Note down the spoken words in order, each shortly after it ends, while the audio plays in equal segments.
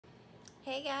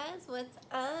Hey guys, what's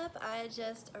up? I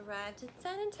just arrived at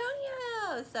San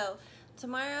Antonio. So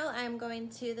tomorrow I'm going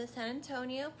to the San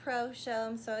Antonio Pro Show.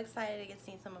 I'm so excited to get to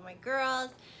see some of my girls,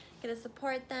 get to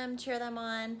support them, cheer them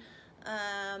on.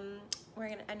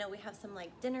 I know we have some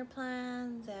like dinner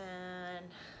plans and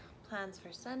plans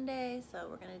for Sunday, so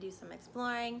we're gonna do some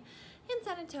exploring in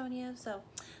San Antonio. So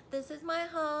this is my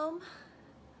home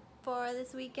for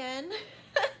this weekend.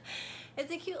 It's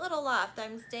a cute little loft.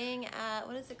 I'm staying at,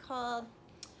 what is it called?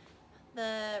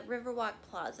 The Riverwalk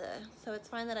Plaza. So it's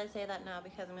fine that I say that now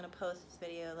because I'm gonna post this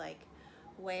video like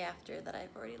way after that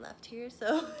I've already left here,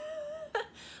 so.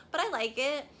 But I like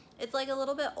it. It's like a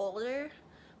little bit older,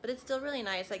 but it's still really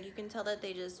nice. Like you can tell that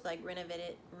they just like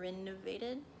renovated,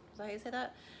 is that how you say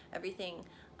that? Everything.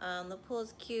 The pool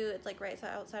is cute. It's like right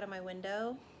outside of my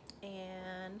window,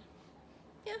 and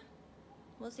yeah,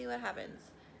 we'll see what happens.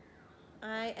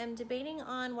 I am debating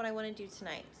on what I want to do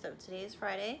tonight. So today is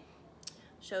Friday.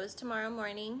 Show is tomorrow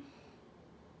morning.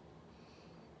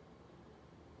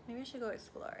 Maybe I should go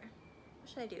explore. What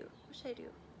should I do? What should I do?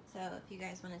 So if you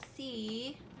guys want to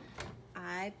see,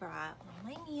 I brought all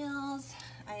my meals.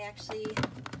 I actually,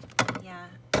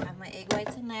 have my egg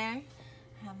whites in there.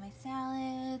 I have my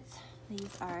salads.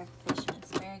 These are fish and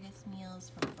asparagus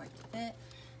meals from Fork to Fit.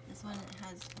 This one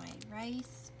has my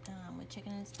rice with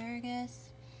chicken and asparagus.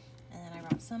 And then I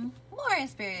brought some more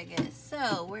asparagus.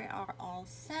 So we are all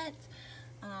set.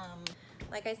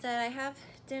 Like I said, I have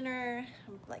dinner,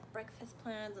 like breakfast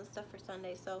plans and stuff for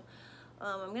Sunday. So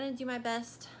I'm gonna do my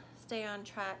best, stay on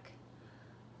track.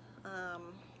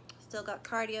 Still got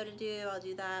cardio to do. I'll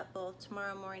do that both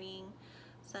tomorrow morning,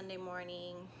 Sunday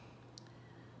morning.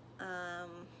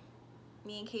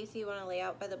 Me and Casey want to lay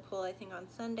out by the pool, I think, on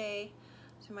Sunday.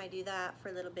 So we might do that for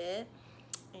a little bit.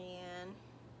 And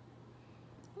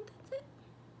that's it.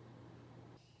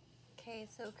 Okay,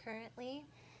 so currently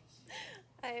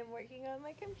I am working on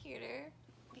my computer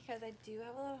because I do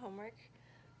have a lot of homework,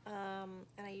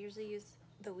 and I usually use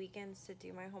the weekends to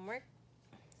do my homework.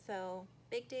 So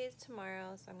big day is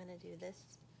tomorrow, so I'm gonna do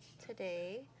this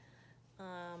today.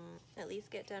 At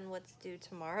least get done what's due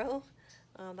tomorrow.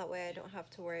 That way I don't have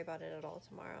to worry about it at all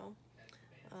tomorrow.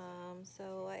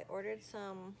 So I ordered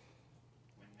some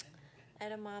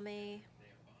edamame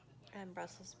and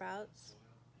Brussels sprouts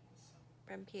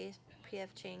from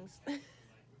PF Chang's.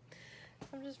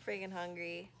 I'm just friggin'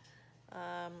 hungry.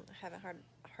 I haven't had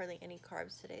hardly any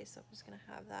carbs today, so I'm just gonna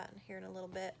have that here in a little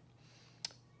bit.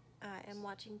 I am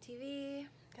watching TV,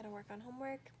 gotta work on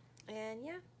homework, and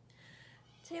yeah,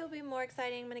 today will be more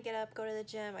exciting. I'm gonna get up, go to the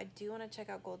gym. I do wanna check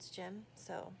out Gold's gym,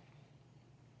 so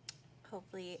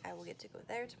hopefully I will get to go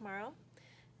there tomorrow.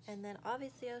 And then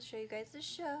obviously I'll show you guys the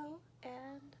show,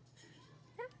 and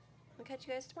yeah, I'll catch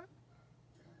you guys tomorrow.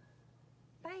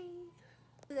 Bye.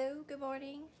 Hello, good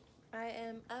morning. I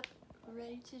am up,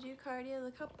 ready to do cardio.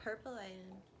 Look how purple I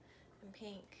am, and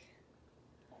pink.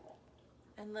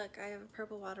 And look, I have a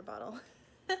purple water bottle.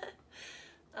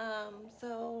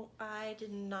 So I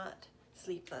did not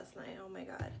sleep last night. Oh my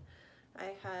God.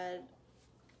 I had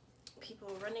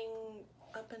people running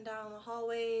up and down the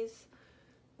hallways.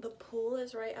 The pool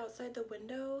is right outside the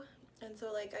window. And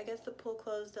so like, I guess the pool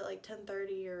closed at like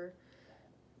 10:30 or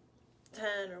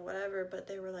 10 or whatever, but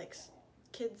they were like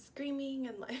kids screaming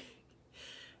and like,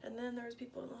 and then there was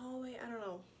people in the hallway. I don't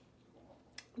know,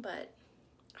 but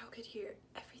I could hear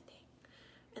everything,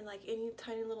 and like any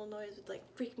tiny little noise would like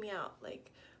freak me out,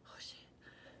 like, oh shit.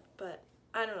 But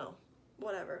I don't know,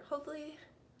 whatever. Hopefully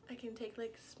I can take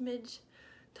like smidge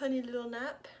tiny little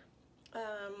nap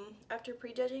after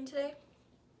prejudging today.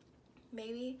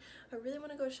 Maybe. I really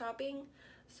want to go shopping,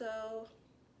 so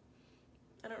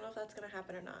I don't know if that's gonna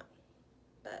happen or not,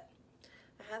 but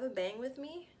I have a bang with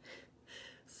me,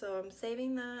 so I'm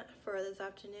saving that for this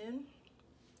afternoon.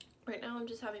 Right now I'm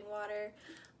just having water.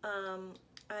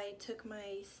 I took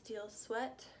my Steel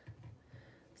Sweat,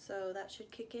 so that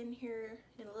should kick in here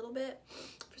in a little bit.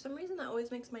 For some reason that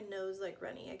always makes my nose like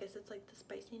runny. I guess it's like the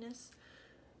spiciness.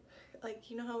 Like,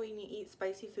 you know how when you eat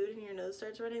spicy food and your nose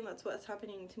starts running? That's what's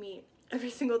happening to me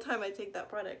every single time I take that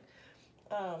product.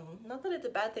 Not that it's a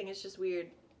bad thing, it's just weird.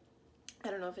 I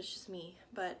don't know if it's just me,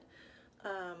 but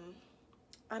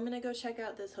I'm gonna go check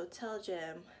out this hotel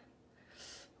gym.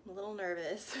 I'm a little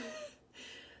nervous.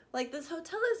 Like, this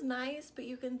hotel is nice, but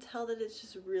you can tell that it's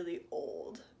just really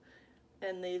old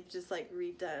and they've just like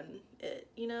redone it,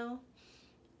 you know?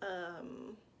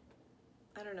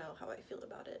 I don't know how I feel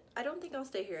about it. I don't think I'll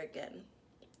stay here again,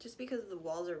 just because the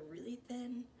walls are really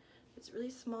thin. It's really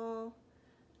small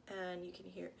and you can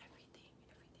hear everything.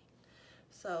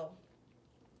 So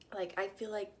like, I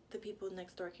feel like the people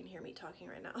next door can hear me talking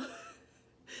right now.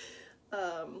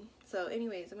 So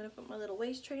anyways, I'm gonna put my little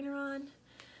waist trainer on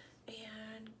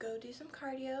and go do some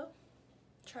cardio.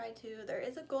 There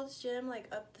is a Gold's Gym like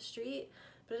up the street,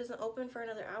 but it doesn't open for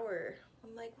another hour.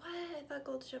 I'm like, what? I thought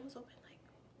Gold's Gym was open like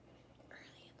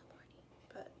early in the morning,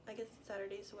 but I guess it's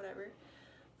Saturday, so whatever.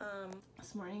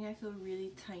 This morning I feel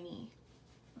really tiny.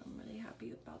 I'm really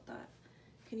happy about that.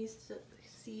 Can you still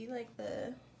see like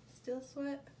the still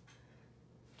sweat?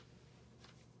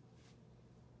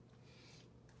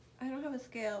 I don't have a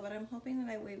scale, but I'm hoping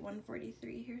that I weigh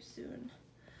 143 here soon.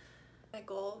 My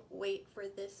goal weight for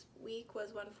this week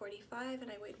was 145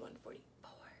 and I weighed 144.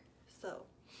 So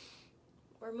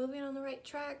we're moving on the right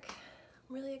track.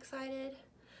 I'm really excited.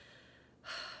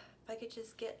 If I could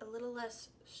just get a little less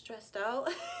stressed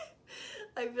out,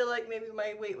 I feel like maybe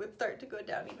my weight would start to go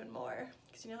down even more.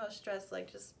 Because you know how stress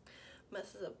like just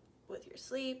messes up with your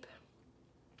sleep,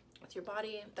 with your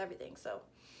body, with everything. So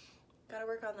gotta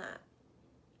work on that.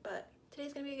 But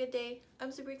today's gonna be a good day.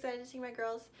 I'm super excited to see my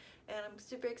girls, and I'm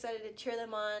super excited to cheer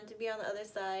them on, to be on the other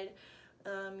side.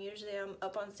 Usually I'm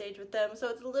up on stage with them, so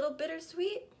it's a little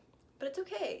bittersweet, but it's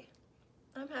okay.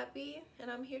 I'm happy,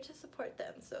 and I'm here to support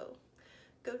them, so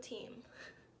go team.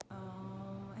 Oh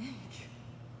my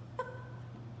God.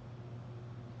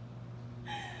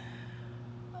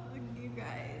 Oh, you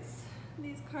guys,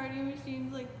 these cardio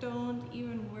machines like don't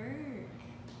even work.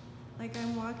 Like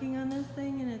I'm walking on this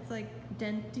thing and it's like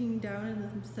denting down in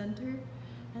the center,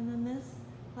 and then this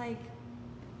like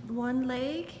one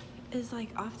leg is like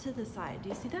off to the side. Do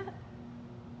you see that?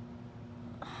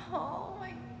 Oh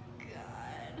my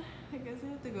God. I guess I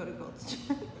have to go to Gold's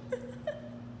Gym.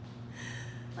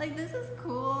 Like this is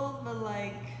cool, but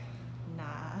like,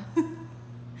 nah.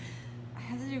 I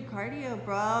have to do cardio,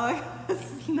 bro.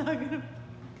 This is not gonna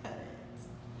cut it.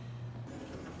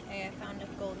 Okay, I found a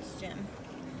Gold's Gym.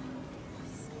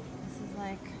 This is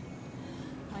like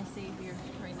my savior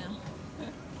right now.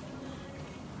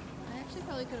 I actually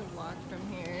probably could have walked from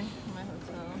here to my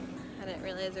hotel. I didn't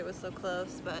realize it was so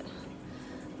close, but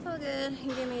it's all good. He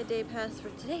gave me a day pass for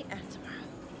today and tomorrow.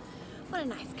 What a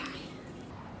nice guy.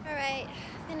 All right,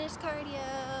 finished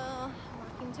cardio.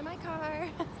 Walking to my car.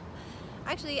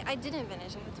 Actually, I didn't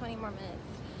finish. I had 20 more minutes.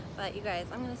 But you guys,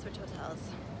 I'm gonna switch hotels.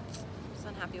 I'm just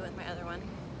unhappy with my other one.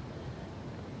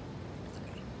 It's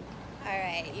okay. All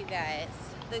right, you guys.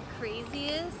 The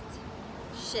craziest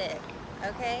shit,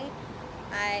 okay?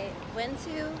 I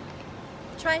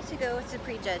tried to go to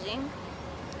prejudging.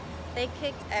 They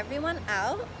kicked everyone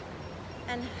out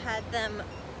and had them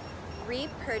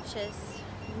repurchase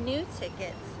new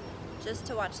tickets just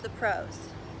to watch the pros.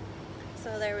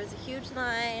 So there was a huge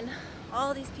line,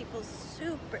 all these people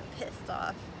super pissed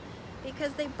off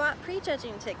because they bought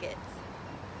prejudging tickets.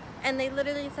 And they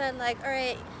literally said like, all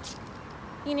right,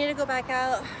 you need to go back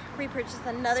out, repurchase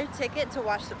another ticket to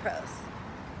watch the pros.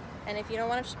 And if you don't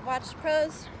want to watch the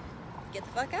pros, get the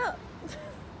fuck out.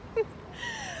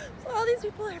 So all these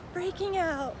people are freaking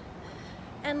out.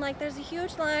 And like there's a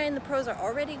huge line, the pros are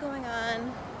already going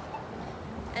on.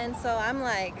 And so I'm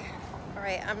like, all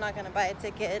right, I'm not gonna buy a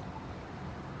ticket,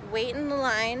 wait in the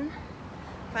line,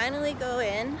 finally go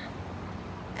in,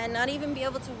 and not even be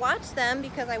able to watch them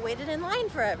because I waited in line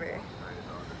forever.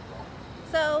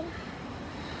 So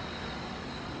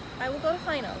I will go to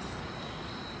finals.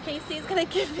 Casey's gonna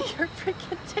give me her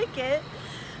freaking ticket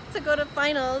to go to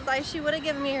finals. She would have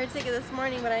given me her ticket this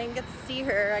morning, but I didn't get to see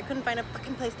her. I couldn't find a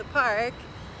fucking place to park,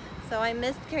 so I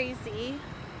missed Casey.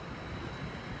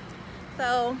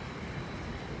 So,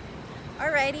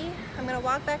 alrighty, I'm gonna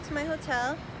walk back to my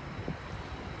hotel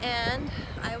and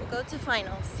I will go to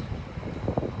finals.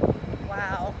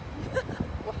 Wow.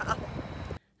 Wow.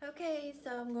 Okay,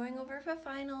 so I'm going over for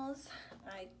finals.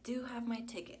 I do have my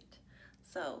ticket,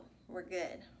 so we're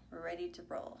good. We're ready to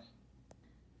roll.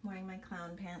 I'm wearing my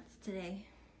clown pants today,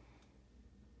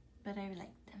 but I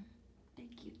like them. They're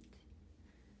cute.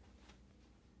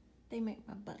 They make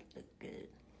my butt look good.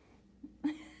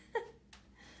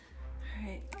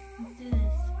 Alright, let's do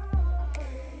this.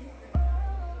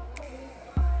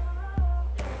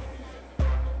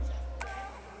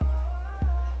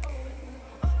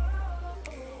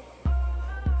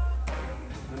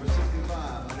 Number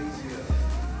 65, Alicia.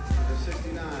 Number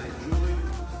 69, Julie.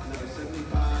 Number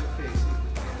 75, Casey.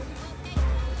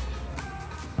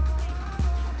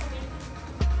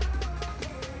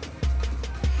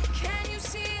 Can you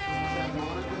see it?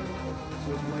 Monica.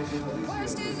 Switch places, Alicia.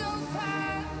 Worst is over.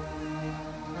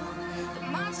 The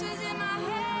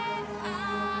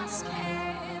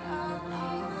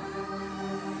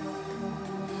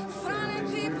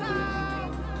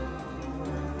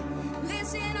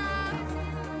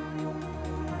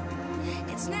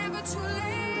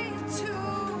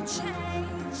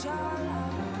lose your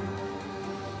love.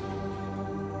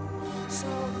 So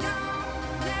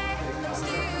don't let them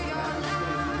steal your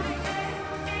life.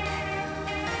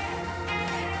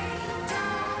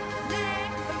 Don't let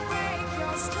them break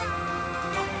your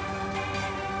stride.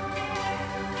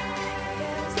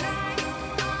 There's light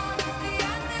on the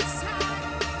other side.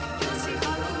 You see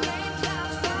all the rain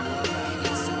clouds falling.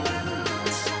 It's a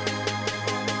revolution.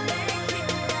 Make it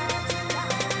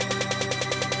right.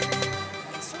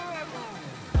 It's forever.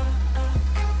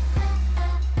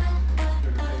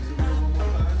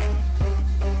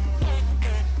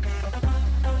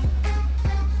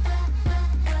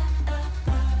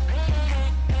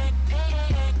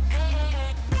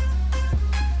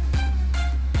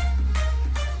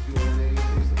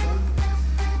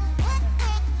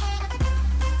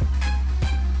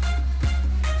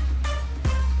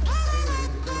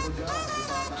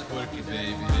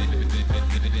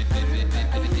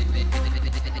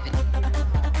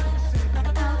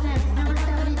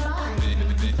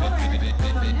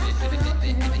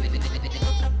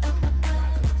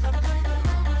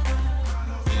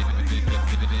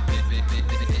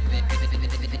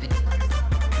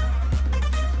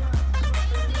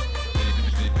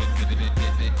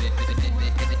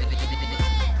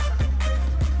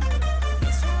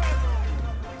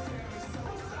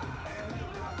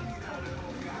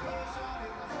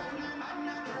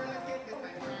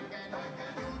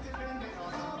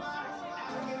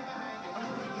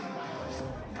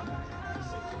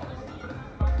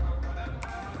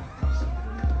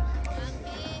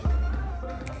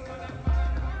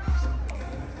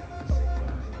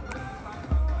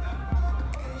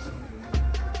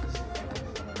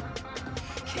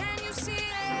 Can you see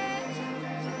it?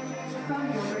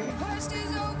 First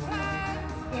is over.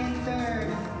 In third,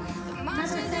 The number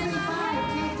monsters in 75, my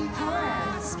Nancy head Torres.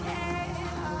 are scared.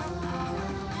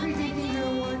 Presenting her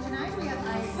award tonight, we have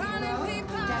IFBB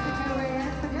Pro, Jessica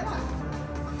Reyes Padilla.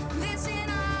 Listen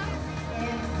up,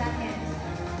 In second,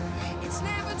 it's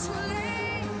never too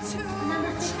late to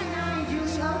number 69,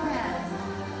 Julie Lopez.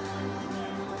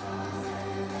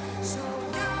 So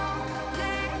don't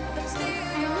let them steal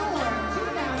And your your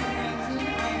 2019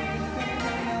 IFBB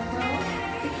Semi-Pro Pro,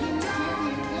 the King's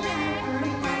Champion and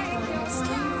 35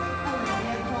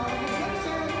 Olympic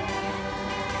qualification.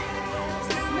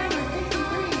 Number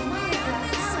 63, Monica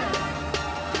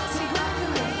Harris.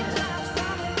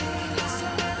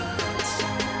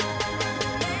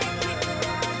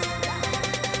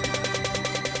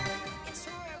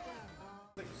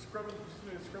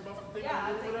 Congratulations. Scrub up the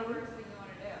Yeah, that's like the whatever. first thing you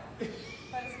want to do.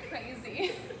 That is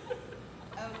crazy.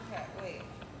 Okay, wait.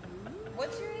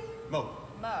 What's your name? Mo.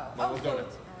 Mo. Mo's so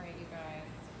Donuts. alright, you guys.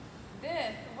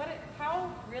 This,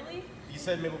 how, really? You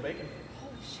said maple bacon.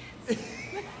 Holy shit.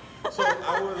 So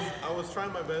I was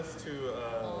trying my best to.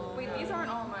 Wait, these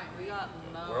aren't all mine. We got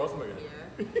Mo Where else am I gonna-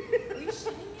 here. Are you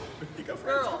shitting me? You got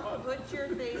friends, Girl, come on. put your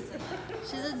face in it.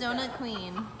 She's a donut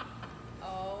queen.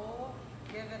 Oh,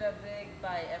 give it a big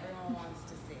bite. Everyone wants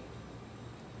to see.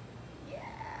 Yeah.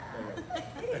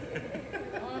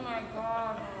 Oh my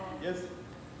god. Yes.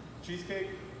 Cheesecake,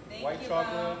 Thank white you,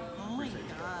 chocolate. Oh my Appreciate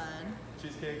you. god.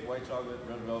 Cheesecake, white chocolate,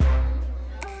 red velvet.